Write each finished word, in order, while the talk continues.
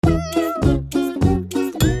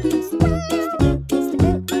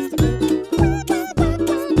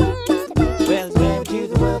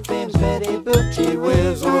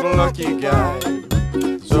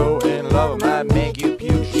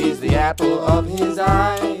of his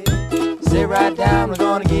eye. Sit right down, we're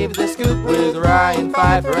gonna give you the scoop with Ryan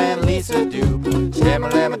Pfeiffer and Lisa Doop.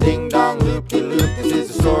 Stammer-lammer ding-dong loop-de-loop. This is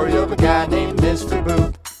the story of a guy named Mr.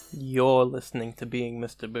 Boop. You're listening to Being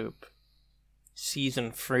Mr. Boop,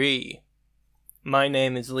 Season 3. My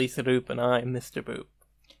name is Lisa Doop and I'm Mr. Boop.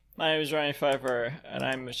 My name is Ryan Pfeiffer and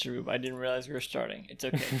I'm Mr. Boop. I didn't realize we were starting. It's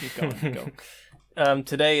okay, keep going, go.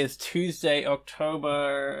 Today is Tuesday,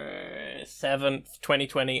 October 7th,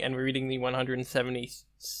 2020, and we're reading the 178th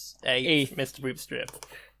Mr. Boop strip.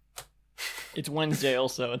 It's Wednesday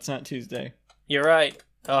also, it's not Tuesday. You're right.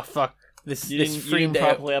 Oh, fuck. You didn't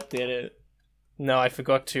properly update it. No, I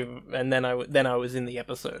forgot to, and then I was in the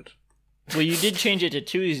episode. Well, you did change it to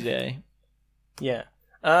Tuesday. Yeah.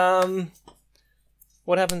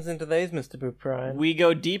 What happens in today's Mr. Boop, Ryan? We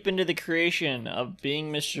go deep into the creation of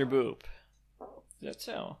Being Mr. Boop. That's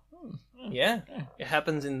how. Yeah. It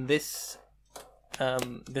happens in this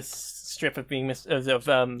strip of Being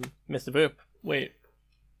Mr. Boop. Wait.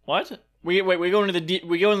 What? We go into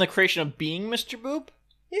the creation of Being Mr. Boop?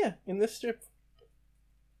 Yeah, in this strip.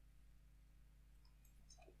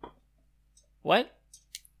 What?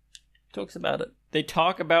 Talks about it. They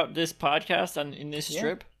talk about this podcast in this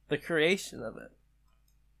strip? The creation of it.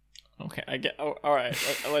 Okay, I get. Oh, all right.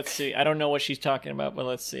 Let's see. I don't know what she's talking about, but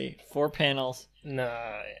let's see. 4 panels.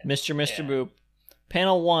 Nah. Mr. Boop.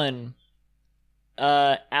 Panel 1.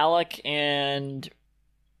 Alec and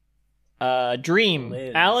Dream.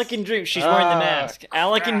 Liz. Alec and Dream. She's wearing the mask. Crap.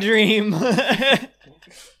 Alec and Dream.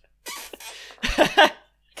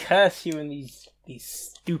 Curse you and these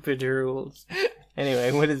stupid rules.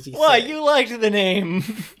 Anyway, what does he What? say? You liked the name.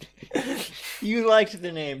 You liked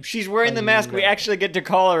the name. She's wearing the mask. No. We actually get to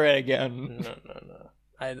call her it again.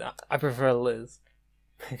 No. I prefer Liz.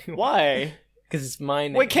 Why? Because it's my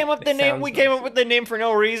name. We came up with the name for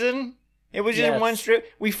no reason. It was just one strip.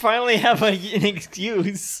 We finally have an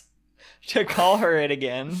excuse to call her it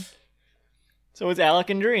again. So it's Alec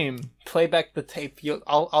and Dream. Play back the tape. You'll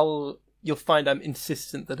find I'm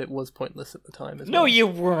insistent that it was pointless at the time as well. No, you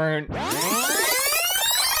weren't.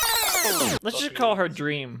 Let's just call her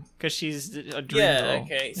Dream, because she's a dream girl.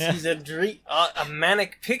 Okay. Yeah. She's a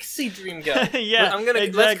manic pixie dream girl. Yeah, Let's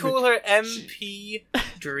exactly. call her MP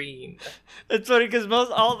Dream. It's funny because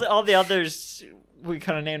all the others we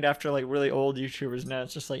kind of named after like really old YouTubers. Now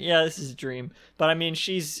it's just like, yeah, this is Dream, but I mean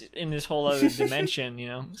she's in this whole other dimension, you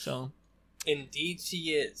know. So Indeed,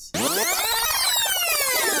 she is.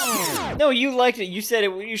 no, you liked it. You said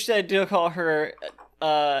it. You said to call her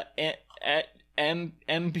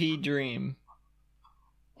MP Dream.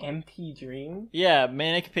 MP Dream? Yeah,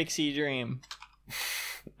 Manic Pixie Dream.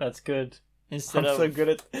 That's good. Instead I'm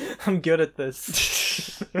good at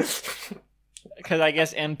this. Because I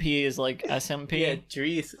guess MP is like SMP. Yeah,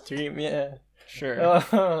 Dream, yeah. Sure.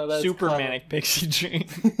 Oh, that's Super clever. Manic Pixie Dream.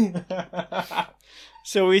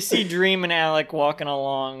 So we see Dream and Alec walking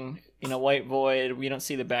along in a white void. We don't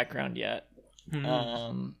see the background yet.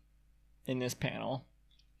 In this panel.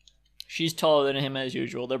 She's taller than him as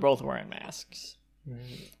usual. They're both wearing masks.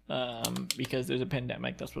 Because there's a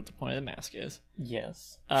pandemic. That's what the point of the mask is.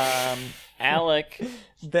 Yes. Alec.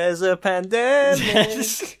 There's a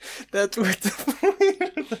pandemic. That's what the point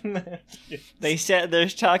of the mask is. They said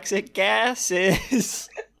there's toxic gases.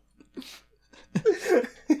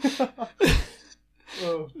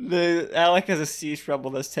 The Alec has a sea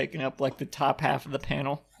trouble that's taking up like the top half of the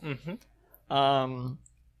panel.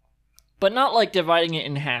 But not like dividing it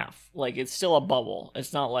in half. Like it's still a bubble.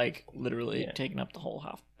 It's not like literally taking up the whole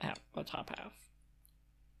the top half.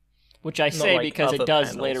 Which I say like because it other does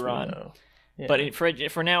panels later we on. know. Yeah. But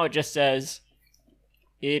for now, it just says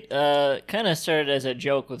it kind of started as a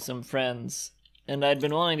joke with some friends, and I'd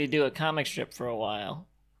been wanting to do a comic strip for a while.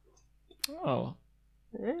 Oh,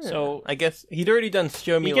 Yeah. so I guess he'd already done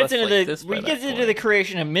Show Me he gets Less into Like This by he that gets into point. the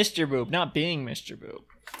creation of Mr. Boop, not being Mr. Boop.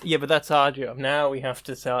 Yeah, but that's our job. Now we have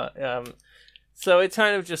to start. So it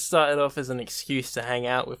kind of just started off as an excuse to hang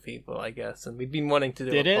out with people, I guess. And we've been wanting to do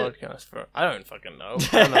Did a it? podcast for. I don't fucking know.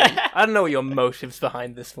 I don't know what your motives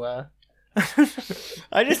behind this were.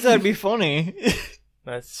 I just thought it'd be funny.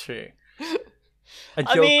 That's true. A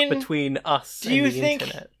joke between us and the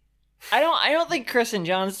internet. I don't think Chris and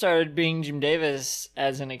John started being Jim Davis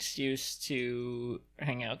as an excuse to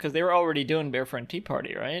hang out because they were already doing Bearfront Tea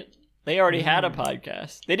Party, right? They already had a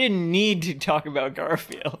podcast. They didn't need to talk about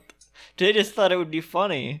Garfield. They just thought it would be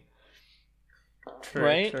funny. True,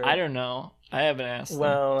 right? true. I don't know. I haven't asked them.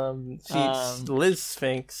 Well, Liz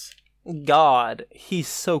thinks, God, he's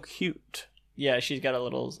so cute. Yeah, she's got a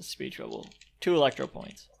little speech bubble. 2 electro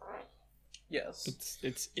points. Yes.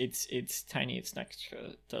 It's tiny. It's next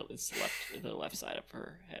to the left side of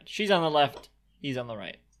her head. She's on the left. He's on the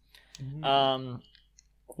right.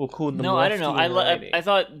 We'll call them. No, I don't know. lefty and righty. I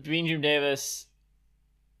thought Bean Jim Davis.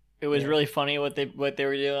 It was Yeah. really funny what they were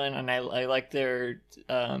doing, and I liked their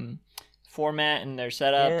format and their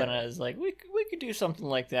setup, Yeah. and I was like, we could do something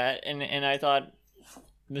like that, and I thought,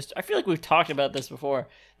 I feel like we've talked about this before,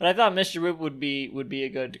 but I thought Mr. Roop would be a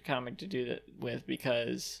good comic to do that with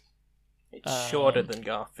because It's shorter than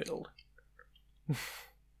Garfield.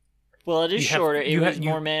 well, it is You have- shorter. It you was have-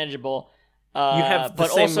 more manageable. have the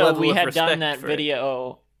but same also level we of had done respect that for it.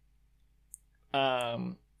 video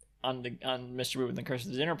on Mr. Root and the Curse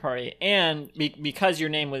of the Dinner Party, and because your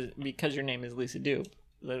name is Lisa Dupe,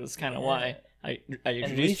 that was kind of why I And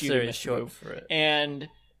introduced you Lisa to is Mr. short Root. for it. And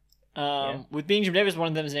with Being Jim Davis, one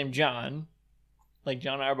of them is named John, like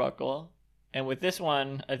John Arbuckle, and with this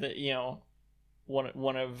one, one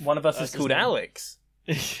of Us is called named- Alex.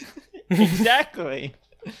 Exactly.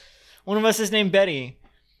 One of us is named Betty.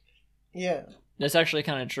 Yeah. That's actually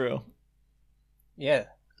kind of true. Yeah.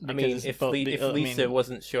 I mean, Because if both- if I Lisa mean-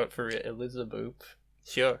 wasn't short for Elizabeth,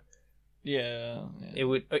 sure, Yeah. it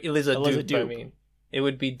would Elizabeth. I Dupe. mean, it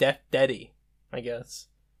would be Daddy, I guess,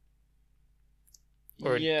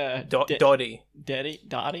 or yeah. Dottie.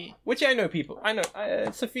 Dottie? Which I know people. I know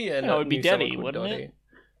Sophia. No, it would be knew someone Daddy, called wouldn't Dottie. it?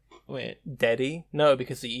 Wait. Daddy? No,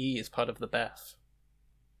 because the E is part of the Beth.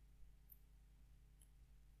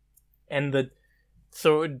 And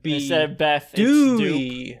so it would be Instead of Beth, it's Dupe.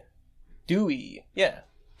 Dewey. Dewey. Yeah.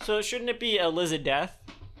 So shouldn't it be Elizabeth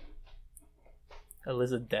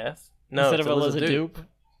Elizabeth? No, instead it's of Elizabeth Dupe. Dupe?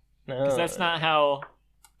 No. Because that's not how...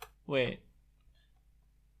 Wait.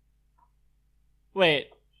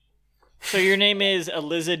 So your name is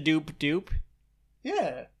Eliza Dupe Dupe?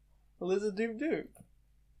 Yeah. Elizabeth Dupe.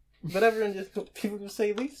 But everyone people just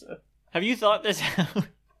say Lisa. Have you thought this out?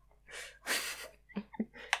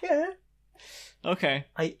 Yeah. Okay.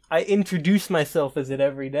 I introduce myself as it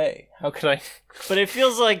every day. How could I? But it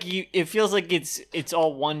feels like it's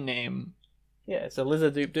all one name. Yeah, it's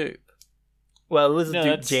Elizabeth Dupe. Well, Elizabeth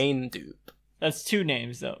No, Dupe, Jane Dupe. That's two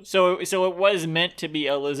names though. So it was meant to be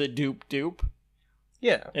Eliza Dupe Dupe.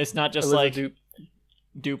 Yeah. It's not just Elizabeth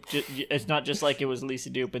Dupe. It's not just like it was Lisa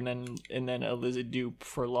Dupe and then Eliza Dupe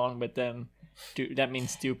for long, but then that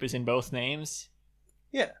means Dupe is in both names.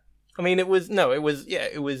 Yeah. I mean, it was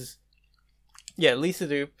Lisa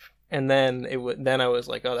Dupe, and then then I was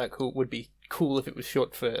like, oh, that would be cool if it was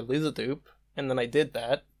short for Eliza Dupe, and then I did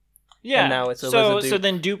that. Yeah. And now it's so Eliza Dupe. so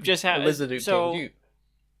then Dupe just had Eliza Dupe, so Jane Dupe.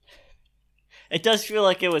 it does feel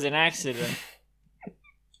like it was an accident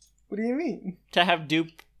What do you mean? to have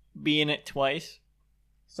Dupe be in it twice.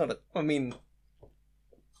 It's not. I mean,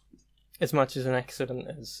 as much as an accident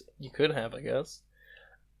as you could have, I guess.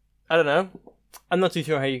 I don't know. I'm not too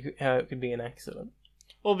sure how it could be an accident.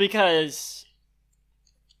 Well, because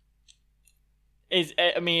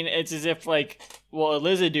it's as if like, well,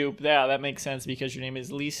 Eliza Dupe, yeah, that makes sense because your name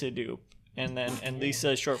is Lisa Dupe, and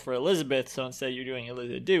Lisa is short for Elizabeth, so instead you're doing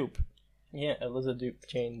Eliza Dupe Yeah, Eliza Dupe,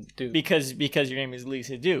 Jane Dupe. because your name is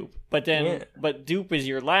Lisa Dupe. But then, but Dupe is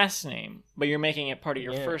your last name, but you're making it part of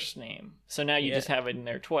your first name, so now you just have it in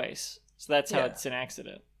there twice. So that's how it's an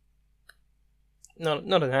accident. Not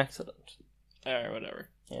an accident. All right, whatever.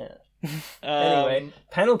 Yeah. Anyway,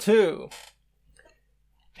 panel 2.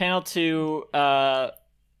 Panel 2,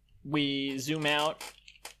 we zoom out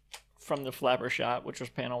from the flapper shot, which was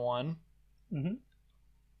panel 1. Mm-hmm.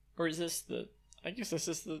 Or is this I guess this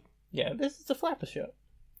is the... Yeah, this is the flapper shot.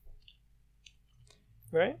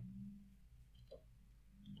 Right?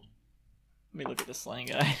 Let me look at the slang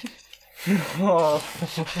guy. Oh,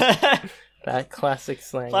 that classic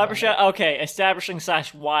slang. Flapper shot, okay. Establishing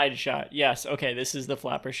 / wide shot. Yes, okay, this is the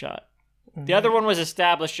flapper shot. Mm-hmm. The other one was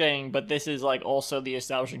establishing, but this is like also the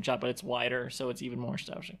establishing shot, but it's wider, so it's even more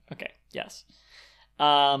establishing. Okay, yes.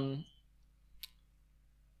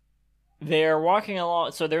 They're walking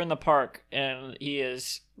along, so they're in the park, and he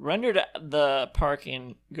has rendered the park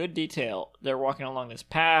in good detail. They're walking along this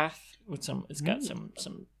path with it's got some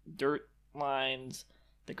dirt lines.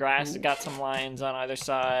 The grass has got some lines on either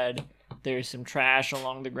side. There's some trash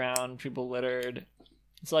along the ground, people littered.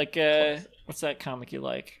 It's like, what's that comic you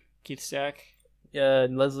like? Keith Stack?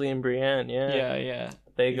 Leslie and Brienne, yeah. Yeah.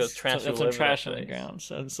 They go trash There's all some over trash that on the place. ground,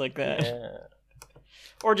 so it's like that. Yeah.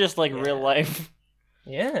 Or just like real life.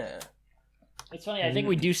 Yeah. It's funny. I think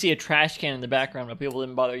we do see a trash can in the background, but people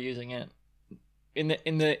didn't bother using it. In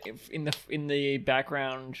the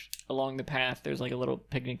background along the path, there's like a little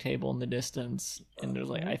picnic table in the distance, and there's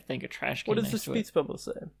like I think a trash can. What does the next to it. speech bubble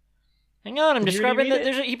say? Hang on, I'm Did you describing read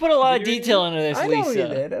that. it? He put a lot of Did you read detail it? into this, I Lisa. know you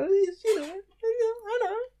did. I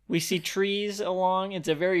know. We see trees along. It's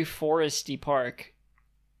a very foresty park.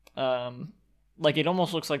 Like, it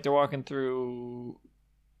almost looks like they're walking through.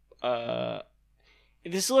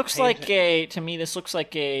 This looks like to me, this looks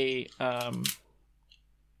like a.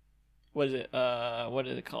 What is it? What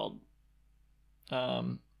is it called?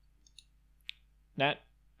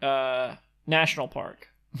 National park.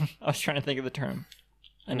 I was trying to think of the term.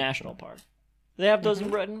 A national park. Do they have those in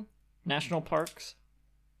Britain? National parks?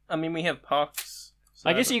 I mean, we have parks. So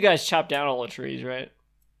I guess you guys chop down all the trees, right?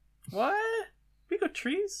 What? We got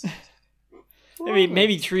trees?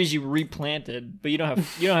 Maybe trees you replanted, but you don't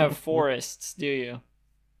have forests, do you?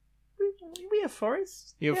 We have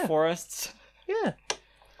forests. You have forests? Yeah.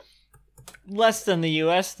 Less than the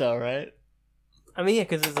U.S. though, right? I mean, yeah,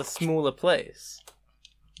 because it's a smaller place.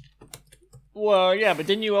 Well, yeah, but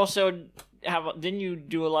didn't you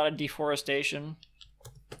do a lot of deforestation?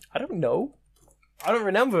 I don't know. I don't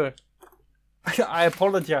remember. I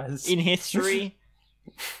apologize. In history?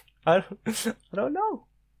 I don't know.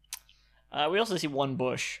 We also see one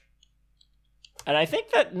bush. And I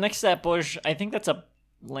think that next to that bush, I think that's a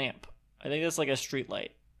lamp. I think that's like a street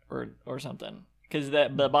light or something. Because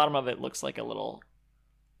the bottom of it looks like a little...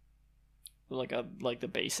 Like the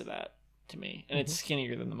base of that to me. And it's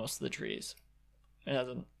skinnier than the most of the trees. It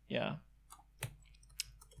hasn't... Yeah.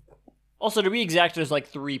 Also, to be exact, there's like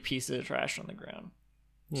 3 pieces of trash on the ground.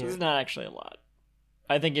 So it's not actually a lot.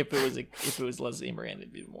 I think if it was Leslie Moran,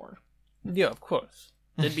 it'd be more. Yeah, of course.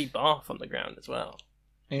 There'd be barf on the ground as well.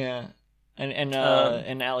 Yeah, and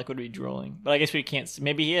Alec would be drooling, but I guess we can't.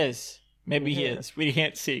 Maybe he is. Maybe he is. We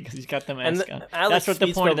can't see because he's got the mask on. That's what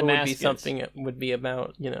the point of the mask would be. Something it would be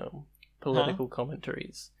about, political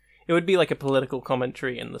commentaries. It would be like a political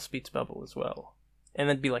commentary in the speech bubble as well, and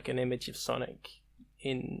there'd be like an image of Sonic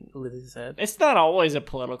in Liz's head. It's not always a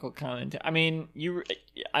political comment. I mean,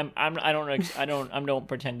 I don't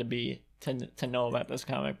pretend to be to know about this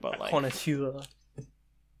comic, but like connoisseur.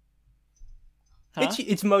 Huh?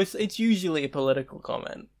 It's usually a political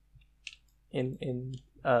comment in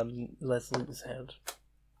Leslie's head,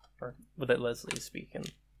 or that Leslie is speaking.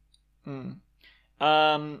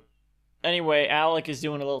 Anyway, Alec is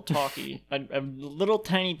doing a little talkie, a little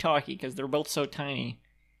tiny talkie because they're both so tiny,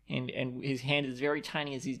 and his hand is very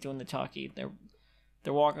tiny as he's doing the talkie. They're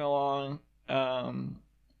walking along.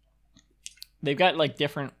 They've got like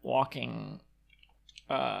different walking.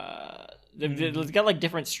 They've got like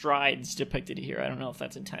different strides depicted here. I don't know if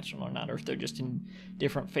that's intentional or not, or if they're just in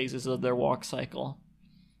different phases of their walk cycle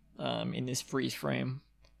in this freeze frame.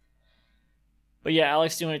 But yeah,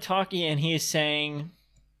 Alex doing a talkie, and he is saying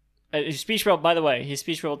his speech bubble. By the way, his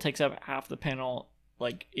speech bubble takes up half the panel.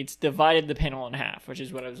 Like it's divided the panel in half, which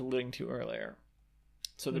is what I was alluding to earlier.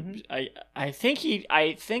 So I think he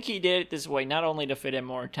did it this way not only to fit in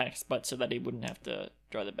more text, but so that he wouldn't have to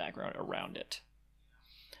draw the background around it.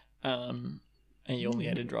 And you only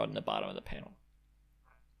had to draw it in the bottom of the panel.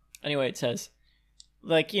 Anyway, it says,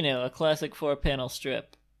 like, a classic 4-panel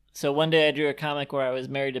strip. So one day I drew a comic where I was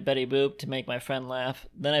married to Betty Boop to make my friend laugh.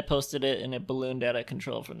 Then I posted it and it ballooned out of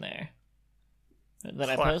control from there. Then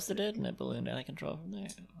I posted it and it ballooned out of control from there.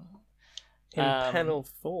 In panel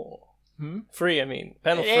 4. 3, I mean.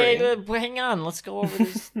 Panel 3. Hey, hang on, let's go over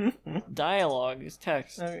this dialogue, this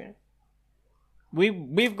text. Okay.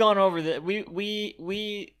 We've gone over that.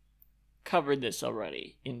 We covered this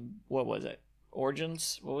already in, what was it?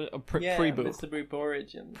 Origins? What was it? Pre-boop. Mr. Boop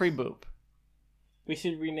Origins. Pre-boop. We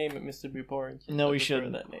should rename it Mr. Boop Origins. No, we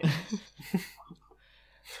shouldn't. That name. We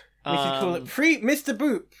should call it Mr.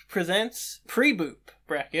 Boop presents Pre-boop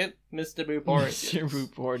bracket Mr. Boop Origins. Mr.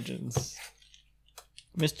 Boop Origins.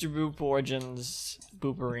 Mr. Boop Origins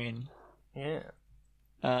Booperine. Yeah.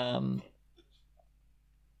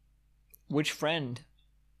 Which friend?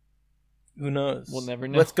 Who knows? We'll never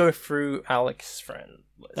know. Let's go through Alex's friend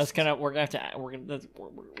list. That's gonna. We're gonna have to.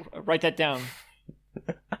 Write that down.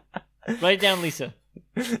 Write it down, Lisa.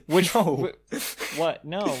 Which? No. What?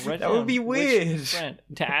 No. Write That would be weird. Which friend?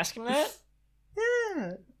 To ask him that?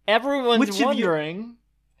 Yeah. Everyone's wondering.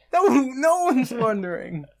 No one's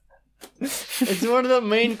wondering. It's one of the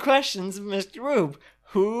main questions of Mr. Boop.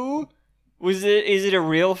 Who was it? Is it a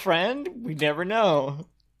real friend? We never know.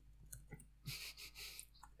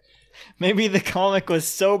 Maybe the comic was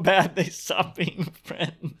so bad they stopped being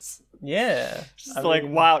friends. Yeah. Just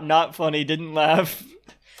wow, not funny, didn't laugh.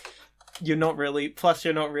 You're not really... Plus,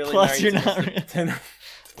 you're not really... Plus, you're not...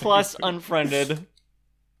 Plus, unfriended.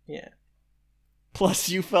 Yeah. Plus,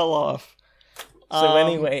 you fell off. So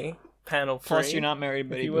anyway, panel 3. Plus, you're not married,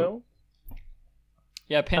 but if you will.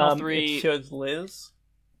 Yeah, panel 3... It shows Liz.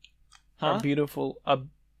 Huh? A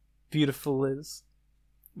beautiful Liz.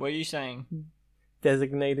 What are you saying?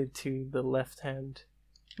 Designated to the left hand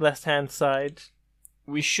side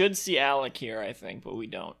We should see Alec here, I think, but we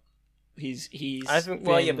don't. He's. I think.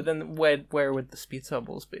 Well, yeah, but then where would the speed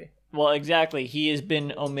bubbles be? Well, exactly. He has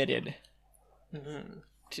been omitted. Mm-hmm.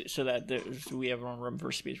 So that we have room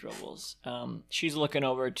for speech bubbles. She's looking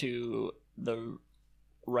over to the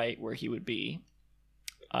right where he would be.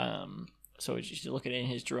 So she's looking in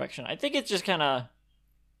his direction. I think it's just kind of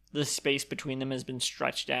the space between them has been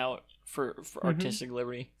stretched out for artistic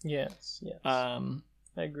liberty. Yes. I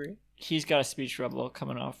agree. He's got a speech bubble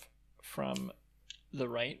coming off from the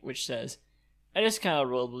right, which says, "I just kind of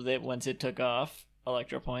rolled with it once it took off.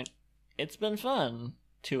 Electro point. It's been fun.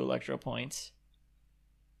 2 electro points."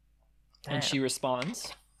 And she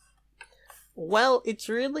responds, "Well, it's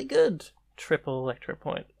really good. Triple electro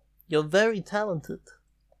point. You're very talented."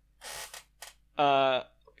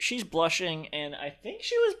 She's blushing, and I think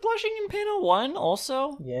she was blushing in panel 1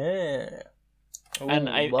 also. Yeah. Ooh,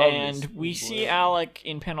 and we see Alec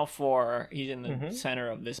in panel 4. He's in the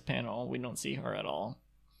center of this panel. We don't see her at all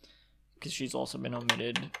because she's also been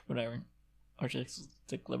omitted. Whatever,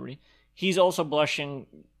 artistic liberty. He's also blushing.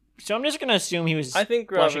 So I'm just gonna assume he was. I think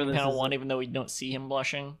blushing in panel 1, even though we don't see him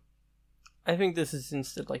blushing. I think this is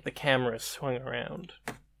instead like the camera swung around,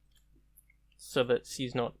 so that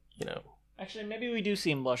she's not, Actually, maybe we do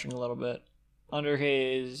see him blushing a little bit under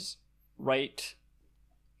his right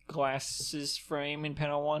glasses frame in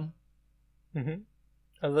panel 1.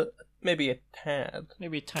 Mm-hmm. Maybe a tad.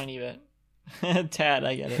 Maybe a tiny bit. Tad,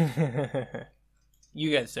 I get it.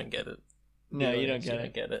 You guys don't get it. No, you don't get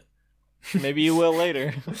it. Get it. Maybe you will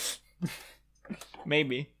later.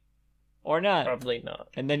 Maybe. Or not. Probably not.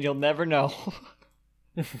 And then you'll never know.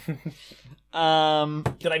 Did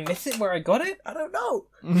I miss it where I got it? I don't know.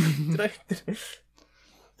 Did I miss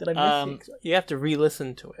it? You have to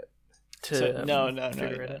re-listen to it. No.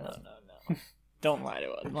 Figure it out. No. Don't lie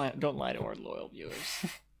to us. Don't lie to our loyal viewers.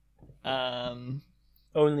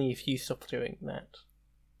 Only if you stop doing that.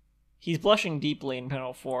 He's blushing deeply in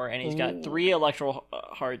panel 4, and he's got 3 electral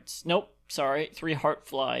hearts. Nope, sorry, 3 heart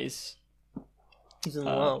flies. He's in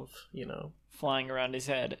love, flying around his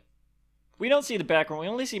head. We don't see the background. We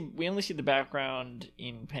only see the background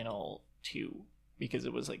in panel 2 because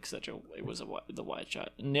it was like the wide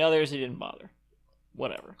shot. And the others, he didn't bother.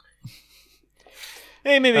 Whatever.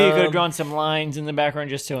 Hey, maybe you could have drawn some lines in the background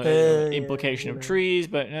just to implication of trees,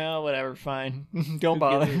 but no, whatever, fine. Don't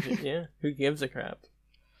bother. Who gives a crap?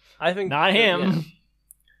 I think not him.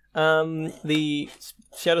 The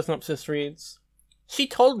shadow synopsis reads, "She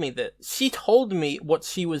told me that. She told me what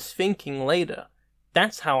she was thinking later.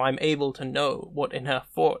 That's how I'm able to know what in her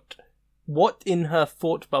thought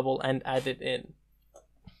bubble and add it in.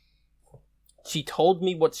 She told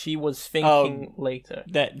me what she was thinking later.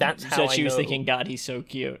 That's how she was know. Thinking, God, he's so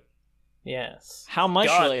cute. Yes. How much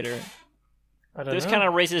later? I don't know. This kind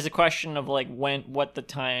of raises a question of like what the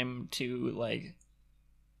time to like.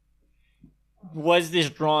 Was this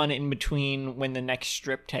drawn in between when the next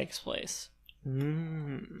strip takes place? I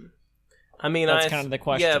mean, that's kind of the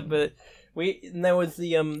question. Yeah, but there was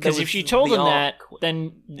the because if she told him that,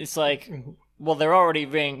 then it's like, well, they're already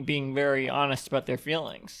being very honest about their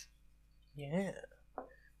feelings. Yeah.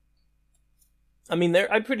 I mean,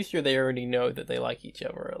 I'm pretty sure they already know that they like each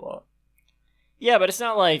other a lot. Yeah, but it's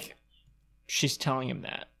not like she's telling him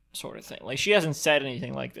that sort of thing. Like she hasn't said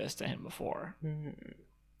anything like this to him before.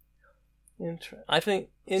 I think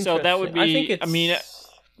so. That would be. I think it's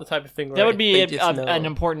the type of thing that would be an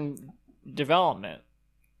important development.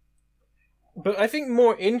 But I think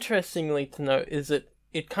more interestingly to note is that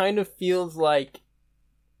it kind of feels like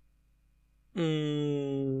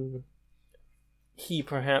he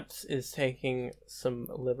perhaps is taking some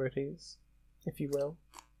liberties, if you will.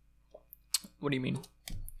 What do you mean?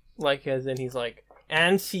 Like, as in he's like,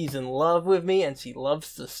 and she's in love with me, and she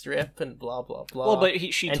loves to strip, and blah, blah, blah. Well, but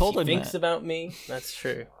she told him thinks that. about me. That's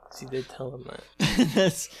true. She did tell him that.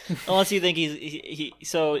 Unless you think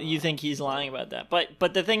so you think he's lying about that.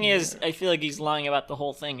 But the thing is, I feel like he's lying about the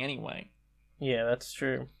whole thing anyway. Yeah, that's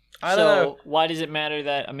true. I don't know. Why does it matter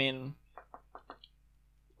that, I mean...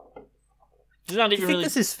 It's not even really...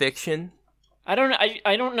 this is fiction? I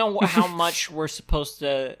don't know how much we're supposed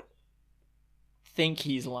to think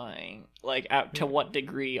he's lying. Like, out to what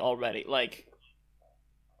degree already. Like...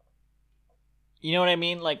 You know what I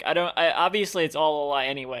mean? Like, obviously it's all a lie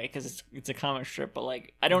anyway, because it's a comic strip, but,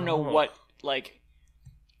 like, I don't know what, like,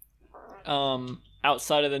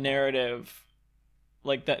 outside of the narrative,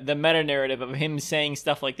 like, the meta-narrative of him saying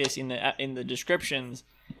stuff like this in the descriptions,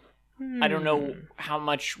 I don't know how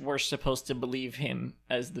much we're supposed to believe him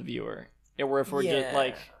as the viewer. Or if we're just,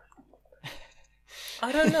 like...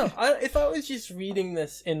 I don't know. If I was just reading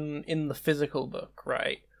this in the physical book,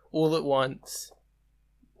 right, all at once...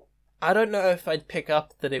 I don't know if I'd pick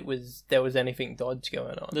up that there was anything dodgy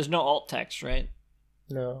going on. There's no alt text, right?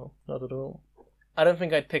 No, not at all. I don't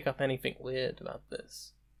think I'd pick up anything weird about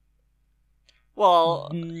this. Well,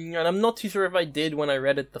 and I'm not too sure if I did when I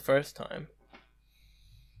read it the first time.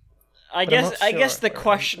 I But I'm not guess sure, the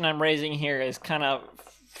question I'm raising here is kind of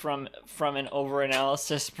from an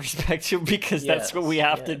over-analysis perspective, because that's what we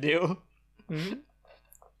have to do. Mm-hmm.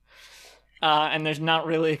 And there's not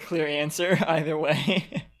really a clear answer either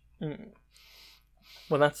way.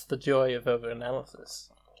 Well, that's the joy of over-analysis.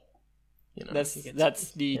 You know,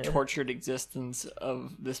 that's the tortured existence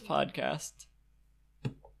of this podcast.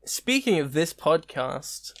 Speaking of this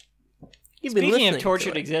podcast, Speaking of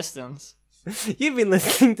tortured existence, you've been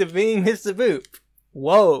listening to Being Mr. Boop.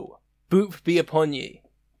 Whoa, Boop be upon ye.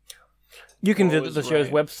 You can visit the show's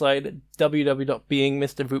website at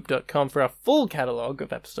www.beingmrboop.com for our full catalogue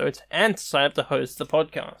of episodes and to sign up to host the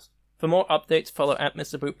podcast. For more updates, follow at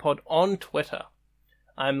Mr. Boop Pod on Twitter.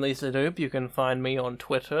 I'm Lisa Doop. You can find me on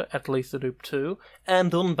Twitter at LisaDoop2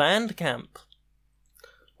 and on Bandcamp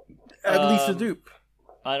at Lisa Doop.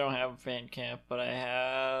 I don't have Bandcamp, but I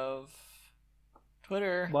have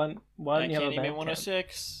Twitter. Why don't you have a Candyman Bandcamp?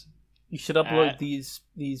 106. You should upload these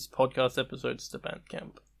podcast episodes to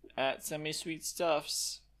Bandcamp. At Semi-Sweet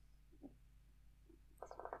Stuffs.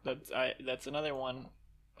 That's another one.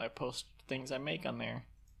 I post things I make on there.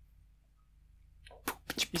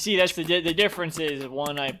 You see, that's the difference is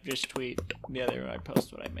one I just tweet, the other I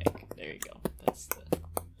post what I make. There you go.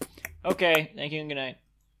 Okay, thank you and good night.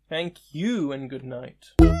 Thank you and good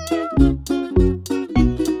night.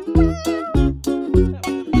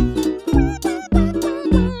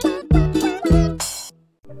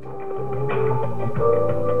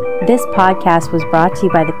 This podcast was brought to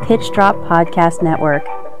you by the Pitch Drop Podcast Network.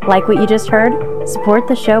 Like what you just heard? Support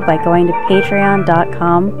the show by going to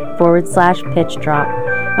patreon.com/pitchdrop.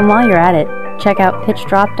 And while you're at it, check out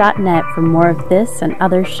pitchdrop.net for more of this and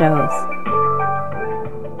other shows.